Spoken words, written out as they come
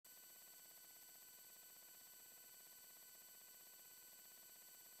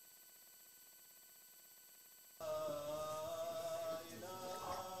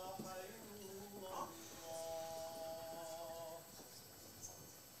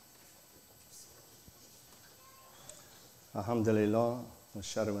Alhamdulillah, wa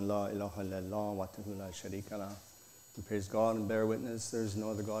shadu an la ilaha illallah, wa wahdahu la sharika lah. We praise God and bear witness there is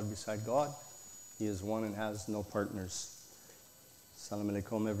no other God beside God. He is one and has no partners. Assalamu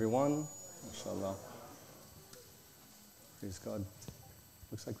alaikum, everyone. MashaAllah. Praise God.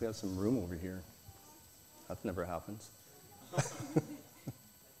 Looks like we have some room over here. That never happens.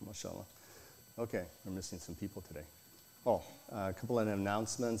 MashaAllah. Okay, we're missing some people today. A couple of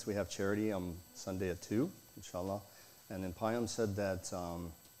announcements. We have charity on Sunday at 2, inshallah. And then Payam said that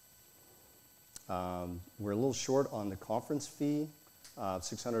we're a little short on the conference fee,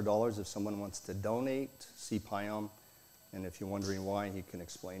 $600 if someone wants to donate. See Payam. And if you're wondering why, he can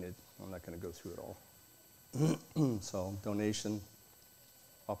explain it. I'm not going to go through it all. So, donation,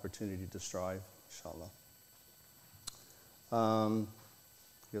 opportunity to strive, inshallah. I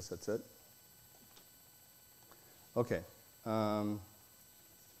guess that's it. Okay.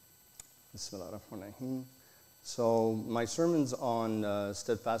 Bismillah ar-Rahman ar-Rahim. So my sermon's on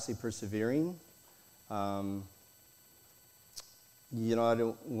Steadfastly Persevering. I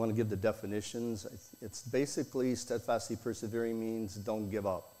don't want to give the definitions. It's basically steadfastly persevering means don't give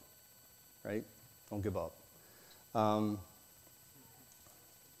up, right? Don't give up.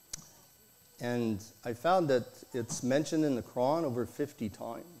 And I found that it's mentioned in the Quran over 50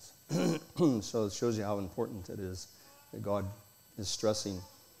 times. So it shows you how important it is that God is stressing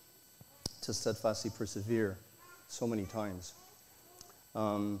to steadfastly persevere so many times.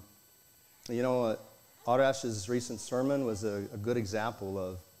 Arash's recent sermon was a good example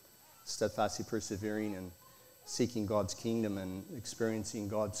of steadfastly persevering and seeking God's kingdom and experiencing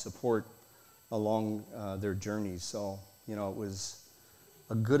God's support along their journey. So, it was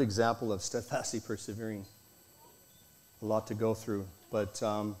a good example of steadfastly persevering. A lot to go through. But,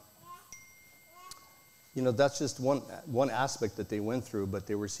 that's just one aspect that they went through, but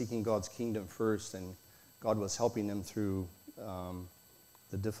they were seeking God's kingdom first, and God was helping them through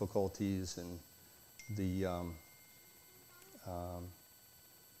the difficulties and the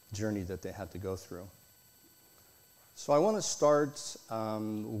journey that they had to go through. So I want to start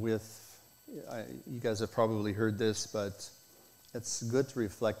with, you guys have probably heard this, but it's good to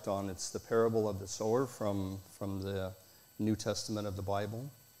reflect on. It's the parable of the sower from the New Testament of the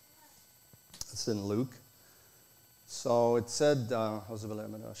Bible. It's in Luke. So it said,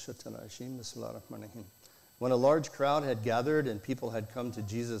 when a large crowd had gathered and people had come to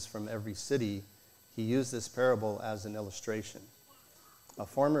Jesus from every city, he used this parable as an illustration. A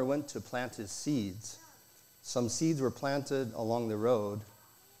farmer went to plant his seeds. Some seeds were planted along the road,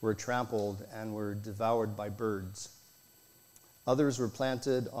 were trampled, and were devoured by birds. Others were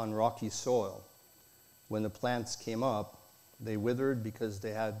planted on rocky soil. When the plants came up, they withered because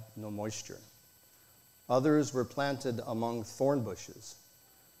they had no moisture. Others were planted among thorn bushes.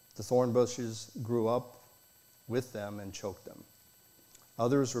 The thorn bushes grew up with them and choked them.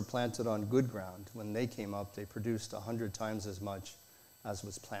 Others were planted on good ground. When they came up, they produced 100 times as much as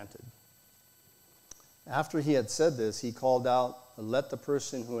was planted. After he had said this, he called out, "Let the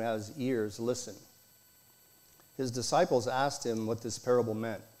person who has ears listen." His disciples asked him what this parable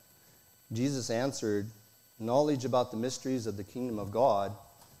meant. Jesus answered, "Knowledge about the mysteries of the kingdom of God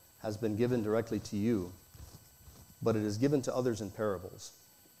has been given directly to you, but it is given to others in parables.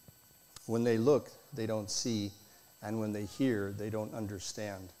 When they look, they don't see, and when they hear, they don't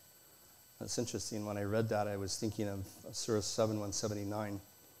understand." That's interesting. When I read that, I was thinking of Surah 7:179.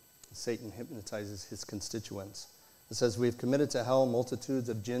 Satan hypnotizes his constituents. It says, "We have committed to hell multitudes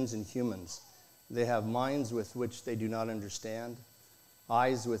of jinns and humans. They have minds with which they do not understand,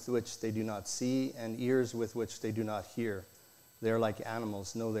 eyes with which they do not see, and ears with which they do not hear. They are like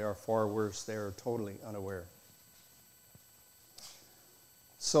animals. No, they are far worse. They are totally unaware."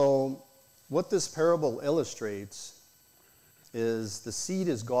 So, what this parable illustrates is the seed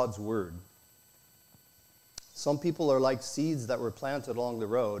is God's word. Some people are like seeds that were planted along the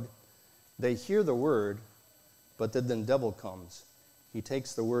road. They hear the word, but then the devil comes. He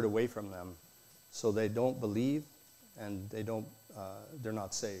takes the word away from them, so they don't believe and they're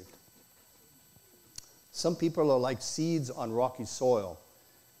not saved. Some people are like seeds on rocky soil.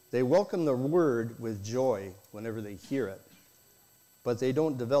 They welcome the word with joy whenever they hear it, but they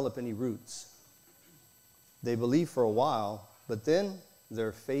don't develop any roots. They believe for a while, but then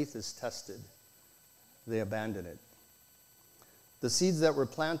their faith is tested. They abandon it. The seeds that were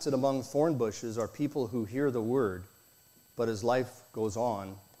planted among thorn bushes are people who hear the word, but as life goes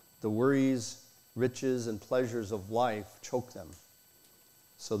on, the worries, riches, and pleasures of life choke them,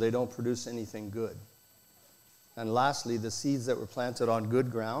 so they don't produce anything good. And lastly, the seeds that were planted on good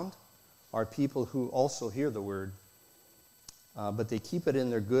ground are people who also hear the word, but they keep it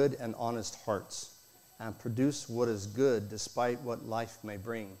in their good and honest hearts, and produce what is good despite what life may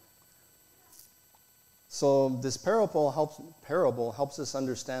bring. So this parable helps us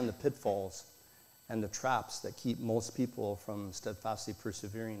understand the pitfalls and the traps that keep most people from steadfastly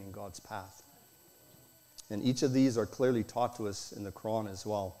persevering in God's path. And each of these are clearly taught to us in the Quran as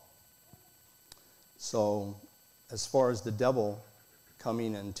well. So as far as the devil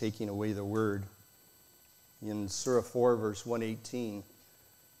coming and taking away the word, in Surah 4, verse 118,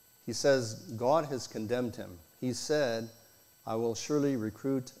 he says, God has condemned him. He said, I will surely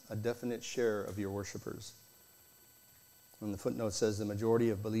recruit a definite share of your worshipers. And the footnote says, the majority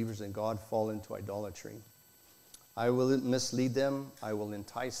of believers in God fall into idolatry. I will mislead them. I will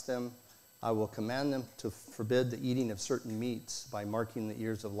entice them. I will command them to forbid the eating of certain meats by marking the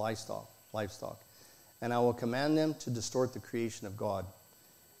ears of livestock. And I will command them to distort the creation of God.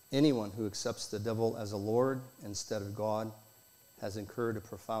 Anyone who accepts the devil as a Lord instead of God has incurred a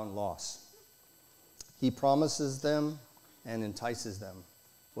profound loss. He promises them and entices them.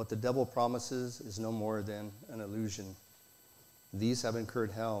 What the devil promises is no more than an illusion. These have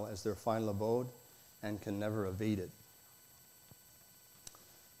incurred hell as their final abode and can never evade it.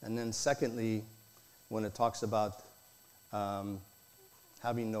 And then secondly, when it talks about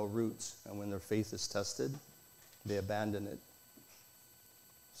having no roots, and when their faith is tested, they abandon it.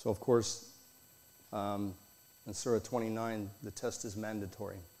 So of course, in Surah 29, the test is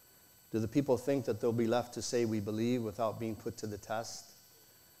mandatory. Do the people think that they'll be left to say we believe without being put to the test?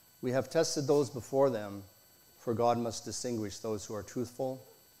 We have tested those before them, for God must distinguish those who are truthful,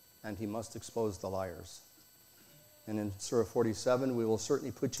 and he must expose the liars. And in Surah 47, we will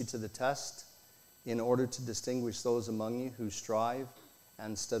certainly put you to the test in order to distinguish those among you who strive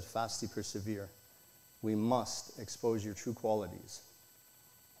and steadfastly persevere. We must expose your true qualities.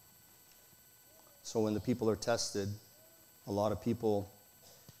 So when the people are tested, a lot of people,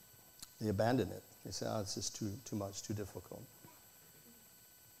 they abandon it. They say, it's just too much, too difficult.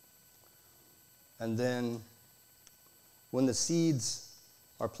 And then when the seeds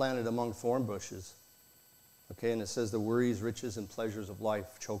are planted among thorn bushes, okay, and it says the worries, riches, and pleasures of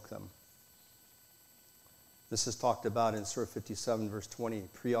life choke them. This is talked about in Surah 57, verse 20,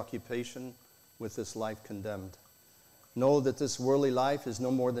 preoccupation with this life condemned. Know that this worldly life is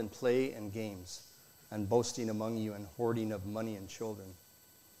no more than play and games, and boasting among you and hoarding of money and children.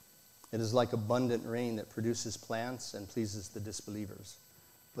 It is like abundant rain that produces plants and pleases the disbelievers.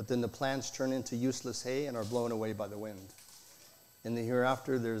 But then the plants turn into useless hay and are blown away by the wind. In the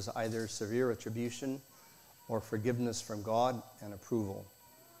hereafter, there's either severe retribution or forgiveness from God and approval.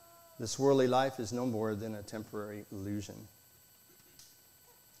 This worldly life is no more than a temporary illusion.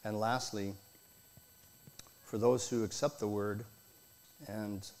 And lastly, for those who accept the word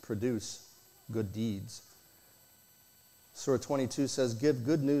and produce good deeds, Surah 22 says, give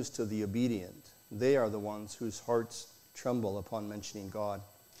good news to the obedient. They are the ones whose hearts tremble upon mentioning God.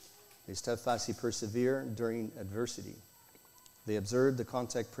 They steadfastly persevere during adversity. They observe the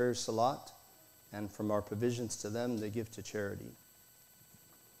contact prayer salat, and from our provisions to them they give to charity.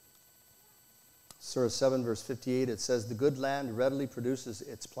 Surah 7, verse 58, it says, the good land readily produces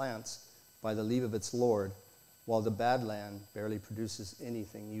its plants by the leave of its Lord, while the bad land barely produces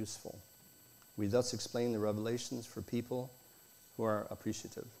anything useful. We thus explain the revelations for people who are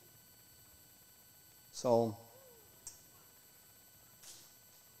appreciative. So,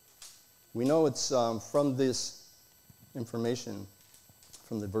 we know it's from this information,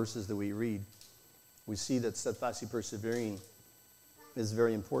 from the verses that we read, we see that steadfastly persevering is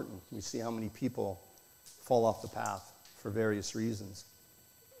very important. We see how many people fall off the path for various reasons.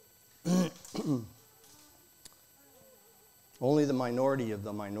 Only the minority of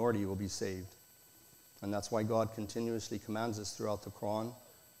the minority will be saved. And that's why God continuously commands us throughout the Quran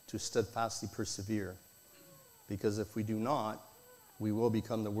to steadfastly persevere. Because if we do not, we will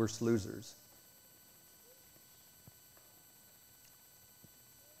become the worst losers.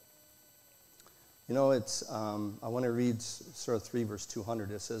 You know, I want to read Surah 3, verse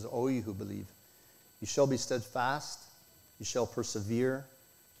 200. It says, O ye who believe, you shall be steadfast, you shall persevere,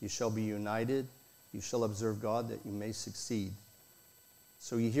 you shall be united, you shall observe God that you may succeed.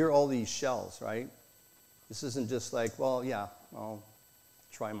 So you hear all these shells, right? This isn't just like, well, yeah, I'll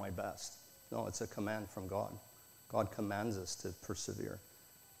try my best. No, it's a command from God. God commands us to persevere,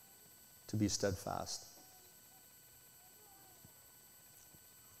 to be steadfast.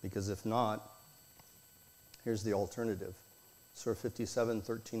 Because if not, here's the alternative. Surah 57,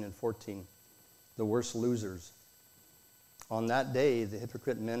 13 and 14. The worst losers. On that day, the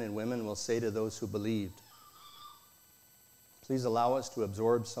hypocrite men and women will say to those who believed, please allow us to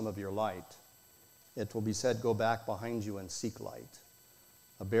absorb some of your light. It will be said, go back behind you and seek light.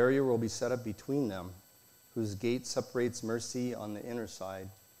 A barrier will be set up between them, whose gate separates mercy on the inner side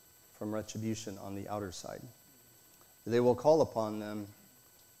from retribution on the outer side. They will call upon them,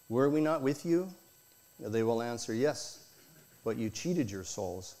 were we not with you? They will answer, yes, but you cheated your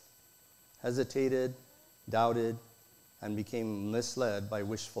souls, hesitated, doubted, and became misled by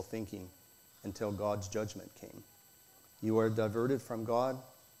wishful thinking until God's judgment came. You are diverted from God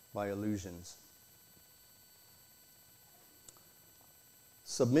by illusions.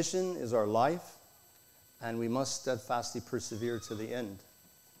 Submission is our life, and we must steadfastly persevere to the end.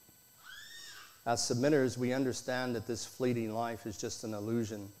 As submitters, we understand that this fleeting life is just an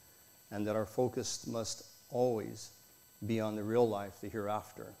illusion, and that our focus must always be on the real life, the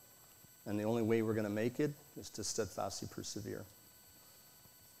hereafter. And the only way we're going to make it is to steadfastly persevere.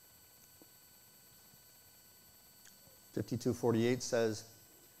 52:48 says,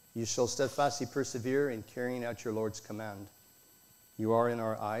 you shall steadfastly persevere in carrying out your Lord's command. You are in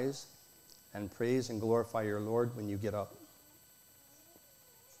our eyes, and praise and glorify your Lord when you get up.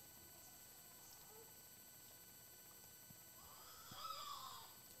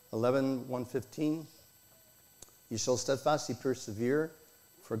 Eleven 1:15, you shall steadfastly persevere,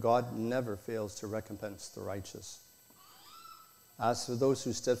 for God never fails to recompense the righteous. As for those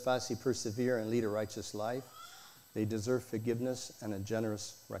who steadfastly persevere and lead a righteous life, they deserve forgiveness and a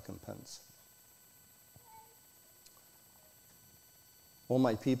generous recompense. O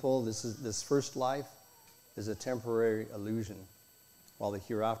my people, this first life is a temporary illusion, while the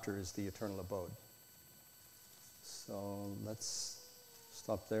hereafter is the eternal abode. So let's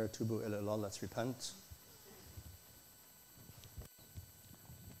stop there. Tubu ilallah, let's repent.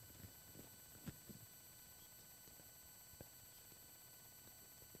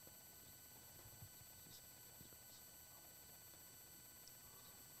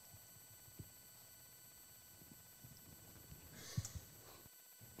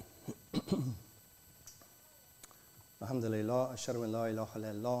 Alhamdulillah, ashhadu an la ilaha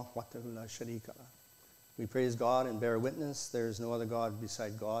illallah, wahdahu la sharika lah. We praise God and bear witness there is no other God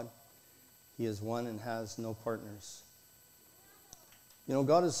beside God. He is one and has no partners. You know,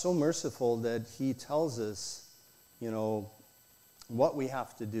 God is so merciful that He tells us, you know, what we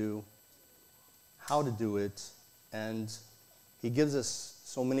have to do, how to do it, and He gives us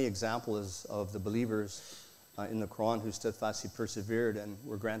so many examples of the believers in the Quran who steadfastly persevered and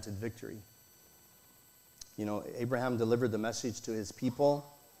were granted victory. You know, Abraham delivered the message to his people,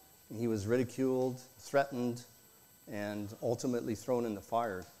 and he was ridiculed, threatened, and ultimately thrown in the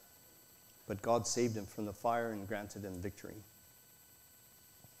fire. But God saved him from the fire and granted him victory.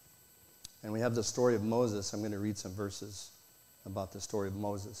 And we have the story of Moses. I'm going to read some verses about the story of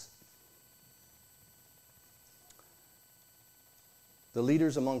Moses. The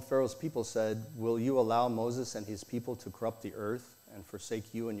leaders among Pharaoh's people said, will you allow Moses and his people to corrupt the earth and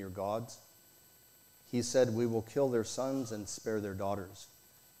forsake you and your gods? He said, we will kill their sons and spare their daughters.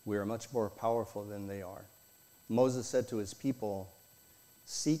 We are much more powerful than they are. Moses said to his people,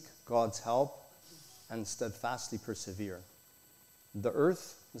 seek God's help and steadfastly persevere. The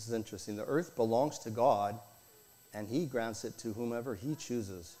earth, this is interesting, the earth belongs to God, and He grants it to whomever He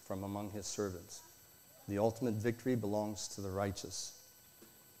chooses from among His servants. The ultimate victory belongs to the righteous.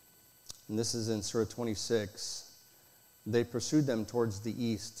 And this is in Surah 26. They pursued them towards the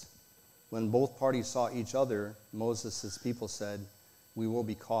east. When both parties saw each other, Moses' people said, we will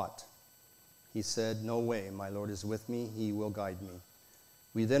be caught. He said, no way, my Lord is with me, He will guide me.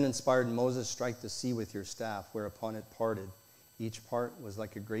 We then inspired Moses, strike the sea with your staff, whereupon it parted. Each part was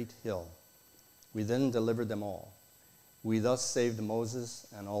like a great hill. We then delivered them all. We thus saved Moses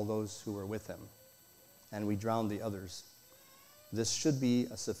and all those who were with him, and we drowned the others. This should be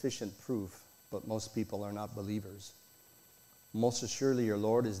a sufficient proof, but most people are not believers. Most assuredly, your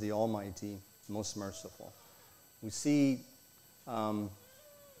Lord is the Almighty, most merciful. We see the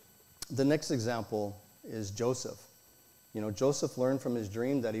next example is Joseph. You know, Joseph learned from his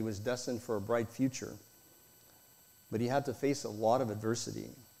dream that he was destined for a bright future, but he had to face a lot of adversity,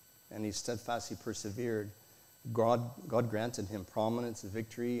 and he steadfastly persevered. God granted him prominence,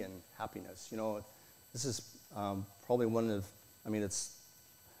 victory, and happiness. You know, this is probably it's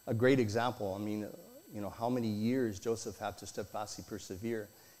a great example. I mean, you know, how many years Joseph had to steadfastly persevere.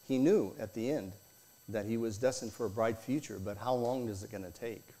 He knew at the end that he was destined for a bright future, but how long is it going to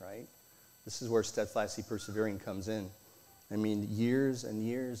take, right? This is where steadfastly persevering comes in. I mean, years and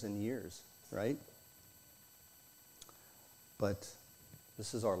years and years, right? But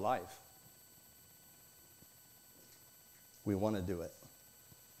this is our life. We want to do it.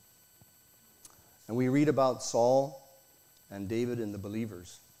 And we read about Saul and David and the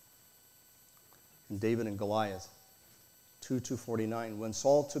believers. And David and Goliath, 2:49. When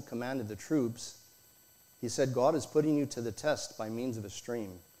Saul took command of the troops, He said, God is putting you to the test by means of a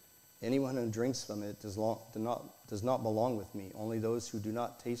stream. Anyone who drinks from it does not belong with me. Only those who do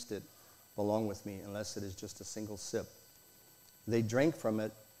not taste it belong with me, unless it is just a single sip. They drank from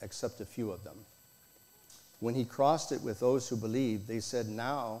it, except a few of them. When he crossed it with those who believed, they said,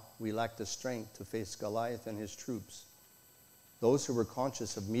 now we lack the strength to face Goliath and his troops. Those who were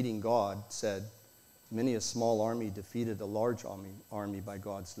conscious of meeting God said, many a small army defeated a large army by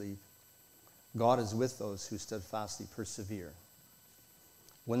God's leave. God is with those who steadfastly persevere.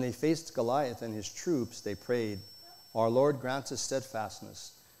 When they faced Goliath and his troops, they prayed, our Lord grant us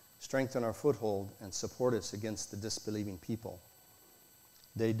steadfastness, strengthen our foothold, and support us against the disbelieving people.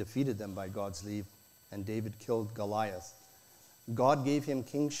 They defeated them by God's leave, and David killed Goliath. God gave him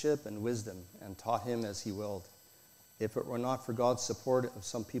kingship and wisdom and taught him as he willed. If it were not for God's support of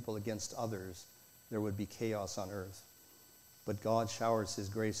some people against others, there would be chaos on earth. But God showers his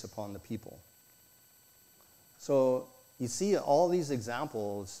grace upon the people. So you see all these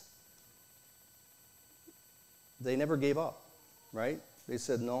examples, they never gave up, right? They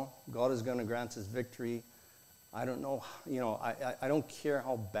said, no, God is going to grant us victory. I don't know, I don't care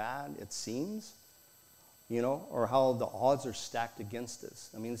how bad it seems, or how the odds are stacked against us.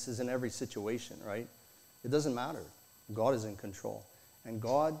 I mean, this is in every situation, right? It doesn't matter. God is in control. And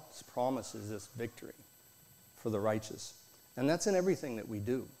God promises us victory for the righteous. And that's in everything that we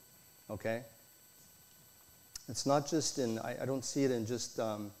do, okay? It's not just in, I don't see it in just,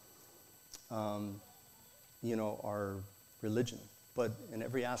 our religion, but in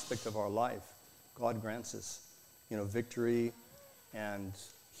every aspect of our life, God grants us, victory, and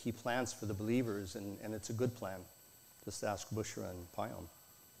he plans for the believers, and it's a good plan. Just ask Bushra and Payam.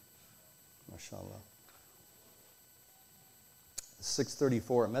 MashaAllah.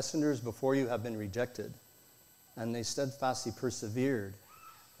 6:34, messengers before you have been rejected, and they steadfastly persevered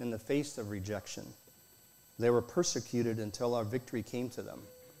in the face of rejection. They were persecuted until our victory came to them.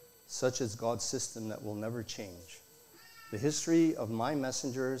 Such is God's system that will never change. The history of my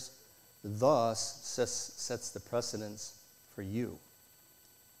messengers thus sets the precedence for you.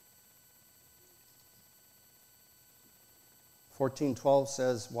 14:12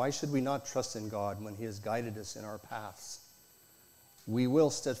 says, why should we not trust in God when he has guided us in our paths? We will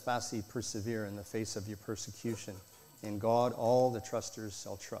steadfastly persevere in the face of your persecution. In God, all the trusters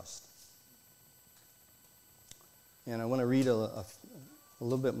shall trust. And I want to read a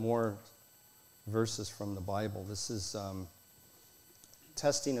little bit more verses from the Bible. This is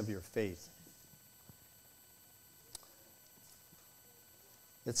testing of your faith.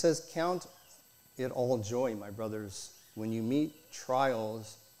 It says, count it all joy, my brothers, when you meet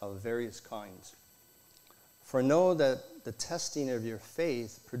trials of various kinds. For know that the testing of your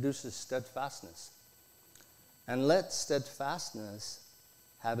faith produces steadfastness. And let steadfastness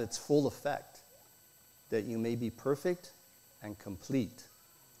have its full effect, that you may be perfect and complete,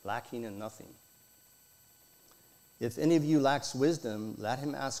 lacking in nothing. If any of you lacks wisdom, let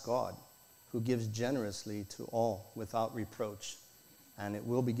him ask God, who gives generously to all without reproach, and it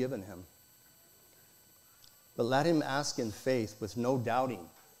will be given him. But let him ask in faith with no doubting.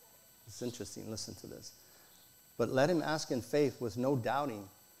 It's interesting, listen to this. But let him ask in faith with no doubting,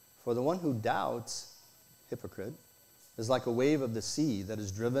 for the one who doubts, hypocrite, is like a wave of the sea that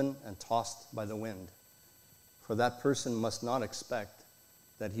is driven and tossed by the wind. For that person must not expect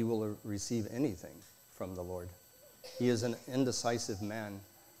that he will receive anything from the Lord. He is an indecisive man,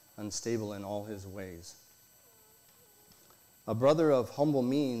 unstable in all his ways. A brother of humble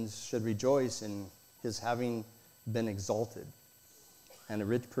means should rejoice in his having been exalted, and a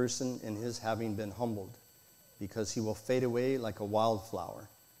rich person in his having been humbled, because he will fade away like a wildflower.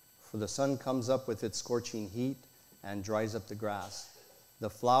 For the sun comes up with its scorching heat and dries up the grass. The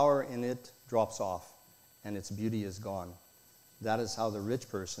flower in it drops off, and its beauty is gone. That is how the rich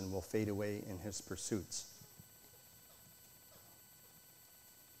person will fade away in his pursuits.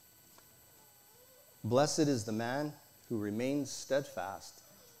 Blessed is the man who remains steadfast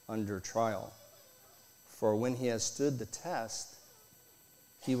under trial. For when he has stood the test,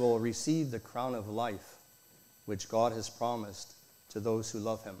 he will receive the crown of life, which God has promised to those who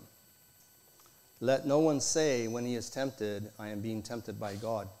love him. Let no one say when he is tempted, I am being tempted by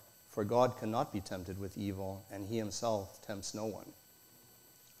God. For God cannot be tempted with evil, and he himself tempts no one.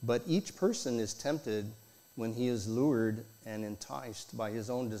 But each person is tempted when he is lured and enticed by his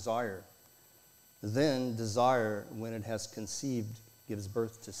own desire. Then desire, when it has conceived, gives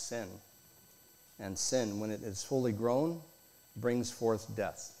birth to sin. And sin, when it is fully grown, brings forth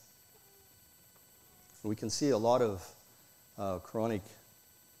death. We can see a lot of chronic,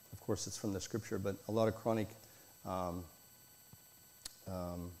 of course it's from the scripture, but a lot of chronic,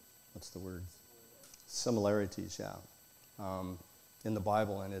 Similarities, yeah, in the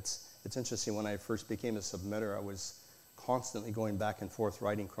Bible. And it's interesting, when I first became a submitter, I was constantly going back and forth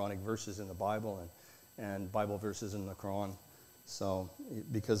writing Quranic verses in the Bible and Bible verses in the Quran. So,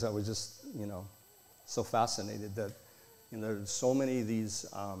 because I was just, so fascinated that, there's so many of these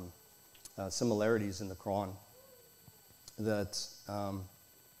similarities in the Quran that,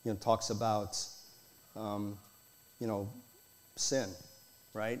 talks about, sin,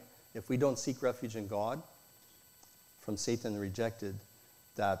 right? If we don't seek refuge in God from Satan rejected,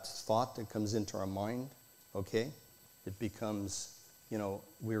 that thought that comes into our mind, okay, it becomes,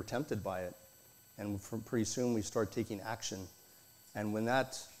 we're tempted by it. And pretty soon we start taking action. And when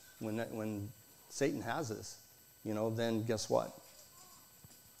Satan has us, then guess what?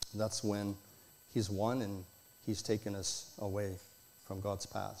 That's when he's won and he's taken us away from God's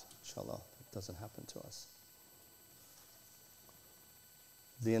path. Inshallah, that doesn't happen to us.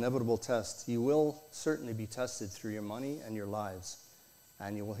 The inevitable test. You will certainly be tested through your money and your lives.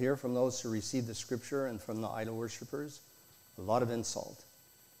 And you will hear from those who receive the scripture and from the idol worshippers a lot of insult.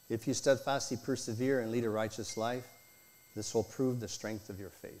 If you steadfastly persevere and lead a righteous life, this will prove the strength of your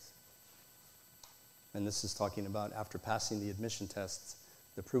faith. And this is talking about after passing the admission tests,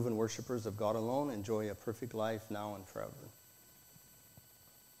 the proven worshippers of God alone enjoy a perfect life now and forever.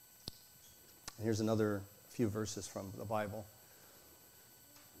 And here's another few verses from the Bible.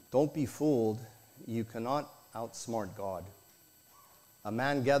 Don't be fooled. You cannot outsmart God. A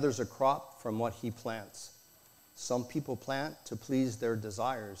man gathers a crop from what he plants. Some people plant to please their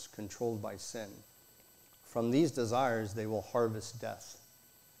desires, controlled by sin. From these desires, they will harvest death.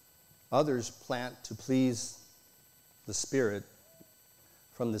 Others plant to please the Spirit.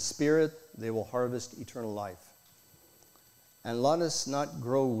 From the Spirit, they will harvest eternal life. And let us not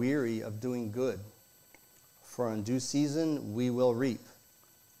grow weary of doing good, for in due season we will reap,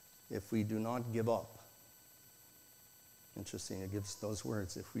 if we do not give up. Interesting, it gives those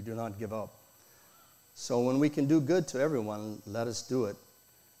words, if we do not give up. So when we can do good to everyone, let us do it.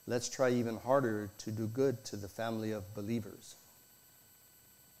 Let's try even harder to do good to the family of believers.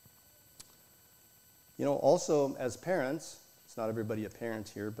 Also as parents, it's not everybody a parent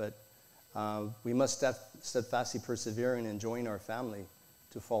here, but we must steadfastly persevere in enjoining our family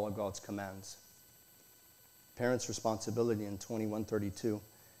to follow God's commands. Parents' responsibility in 21:32.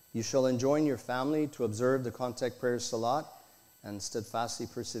 You shall enjoin your family to observe the contact prayer salat and steadfastly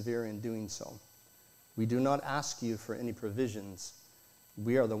persevere in doing so. We do not ask you for any provisions.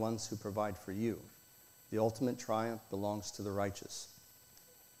 We are the ones who provide for you. The ultimate triumph belongs to the righteous.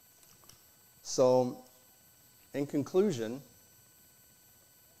 So, in conclusion,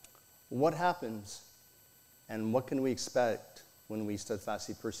 what happens and what can we expect when we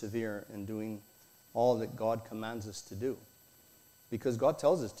steadfastly persevere in doing all that God commands us to do? Because God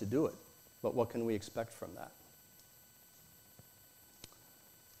tells us to do it, but what can we expect from that?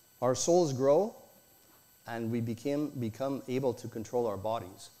 Our souls grow, and we become able to control our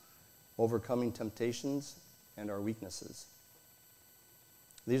bodies, overcoming temptations and our weaknesses.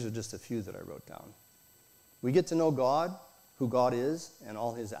 These are just a few that I wrote down. We get to know God, who God is, and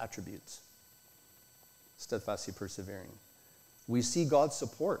all his attributes. Steadfastly persevering. We see God's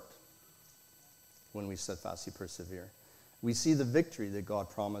support when we steadfastly persevere. We see the victory that God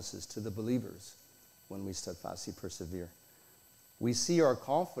promises to the believers when we steadfastly persevere. We see our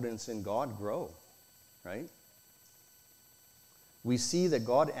confidence in God grow, right? We see that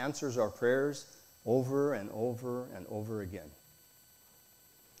God answers our prayers over and over and over again.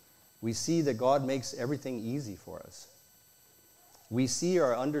 We see that God makes everything easy for us. We see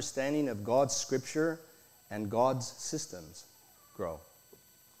our understanding of God's scripture and God's systems grow.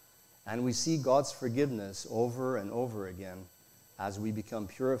 And we see God's forgiveness over and over again as we become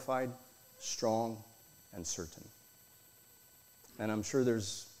purified, strong, and certain. And I'm sure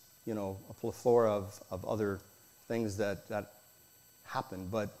there's, a plethora of other things that happen.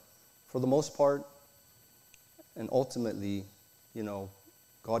 But for the most part, and ultimately,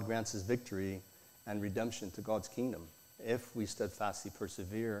 God grants us victory and redemption to God's kingdom if we steadfastly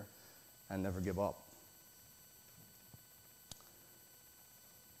persevere and never give up.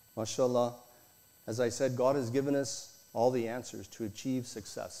 MashaAllah, as I said, God has given us all the answers to achieve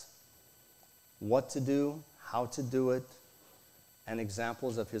success. What to do, how to do it, and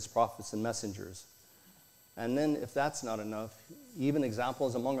examples of his prophets and messengers. And then, if that's not enough, even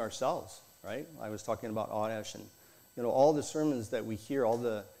examples among ourselves, right? I was talking about Adesh and, all the sermons that we hear, all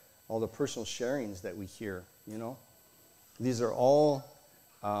the personal sharings that we hear, These are all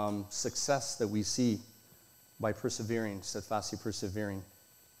success that we see by persevering, steadfastly persevering.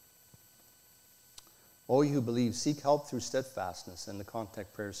 O you who believe, seek help through steadfastness and the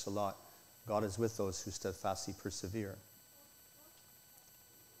contact prayer salat. God is with those who steadfastly persevere.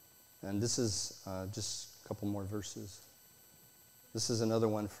 And this is just a couple more verses. This is another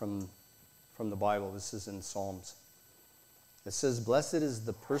one from the Bible. This is in Psalms. It says, "Blessed is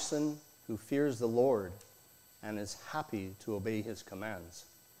the person who fears the Lord and is happy to obey his commands.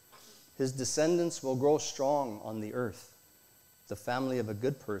 His descendants will grow strong on the earth. The family of a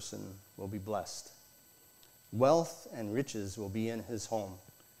good person will be blessed. Wealth and riches will be in his home.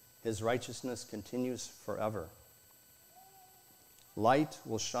 His righteousness continues forever. Light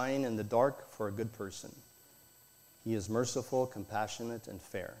will shine in the dark for a good person. He is merciful, compassionate, and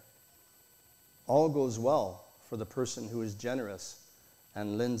fair. All goes well for the person who is generous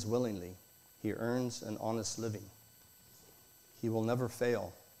and lends willingly. He earns an honest living. He will never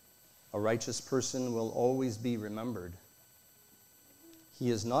fail. A righteous person will always be remembered. He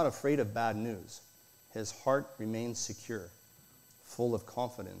is not afraid of bad news. His heart remains secure, full of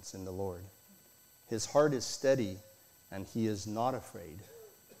confidence in the Lord. His heart is steady, and he is not afraid.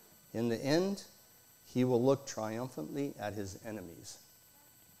 In the end, he will look triumphantly at his enemies.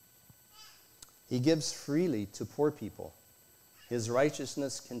 He gives freely to poor people. His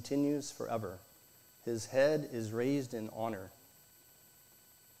righteousness continues forever. His head is raised in honor.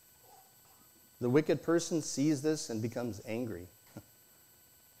 The wicked person sees this and becomes angry.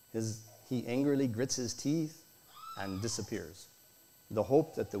 He angrily grits his teeth and disappears. The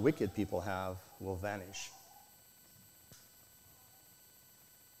hope that the wicked people have will vanish."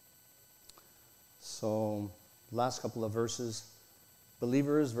 So, last couple of verses,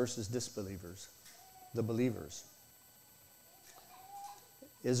 believers versus disbelievers. The believers.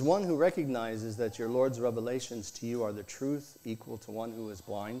 Is one who recognizes that your Lord's revelations to you are the truth equal to one who is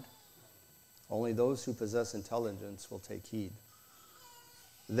blind? Only those who possess intelligence will take heed.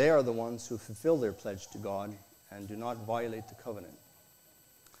 They are the ones who fulfill their pledge to God and do not violate the covenant.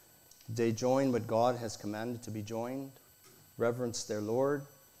 They join what God has commanded to be joined, reverence their Lord,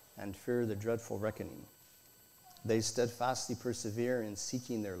 and fear the dreadful reckoning. They steadfastly persevere in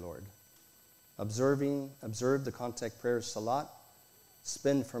seeking their Lord. Observe the contact prayer salat,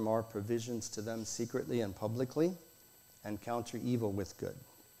 spend from our provisions to them secretly and publicly, and counter evil with good.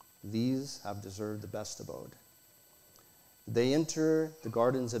 These have deserved the best abode. They enter the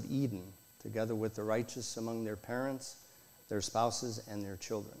gardens of Eden together with the righteous among their parents, their spouses, and their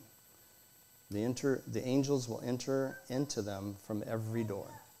children. The angels will enter into them from every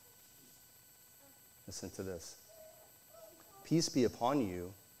door. Listen to this. Peace be upon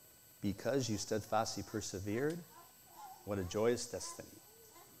you because you steadfastly persevered. What a joyous destiny.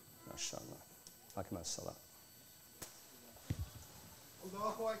 MashaAllah. Akmal salat.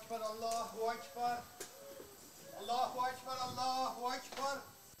 Allahu Akbar, Allahu Akbar. Allahu Akbar, Allahu Akbar.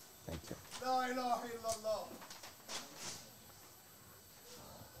 Thank you. La ilaha illallah.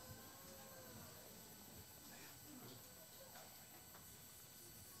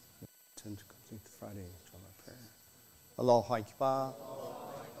 Turn to complete Friday Jumu'ah prayer. Allahu Akbar.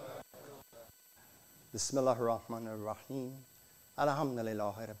 Bismillahir Rahmanir Rahim.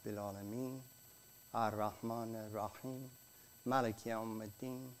 Alhamdulillahi Rabbil Alameen. Ar-Rahmanir Rahim. Maliki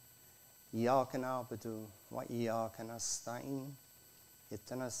Yawmiddin. إياك نعبد وإياك نستعين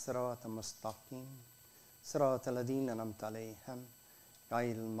اهدنا الصراط المستقيم صراط الذين أنعمت عليهم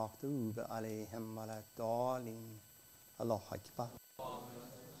غير المغضوب عليهم ولا الضالين. الله أكبر.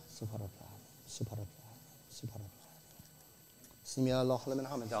 سبحان الله سبحان الله سبحان الله. سمع الله لمن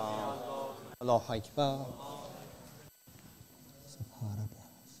حمده. الله أكبر. سبحان الله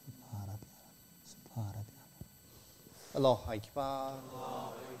سبحان الله سبحان الله. الله أكبر.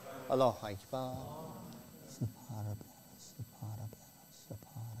 Allah Akbar. Subhanallah, Subhanallah,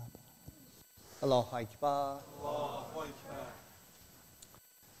 Subhanallah. Allah Akbar.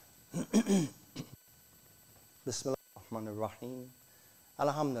 Bismillah ar-Rahman ar-Rahim.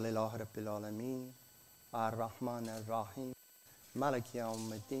 Alhamdulillah Rabbil Alameen. Ar-Rahman ar-Rahim. Maliki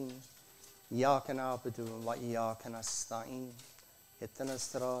Yawmiddin. Iyaka na'budu wa iyaka nasta'in. Ihdina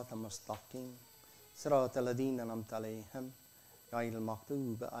as-sirata al-mustaqim. Sirata alladhina an'amta alayhim. غير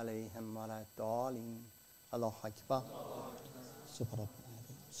المغضوب عليهم ولا الضالين. الله أكبر. سبحان الله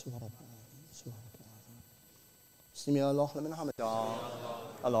سبحان الله سبحان الله. سمع الله لمن حمده.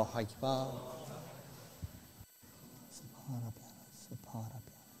 الله أكبر. سبحان الله سبحان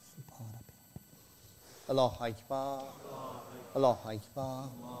الله سبحان الله. الله أكبر. الله أكبر.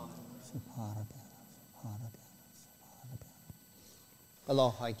 سبحان الله سبحان الله سبحان الله.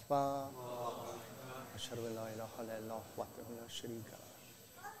 الله أكبر. أشهد أن لا إله إلا الله وحده لا شريك له.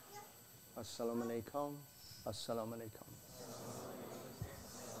 السلام عليكم. السلام عليكم.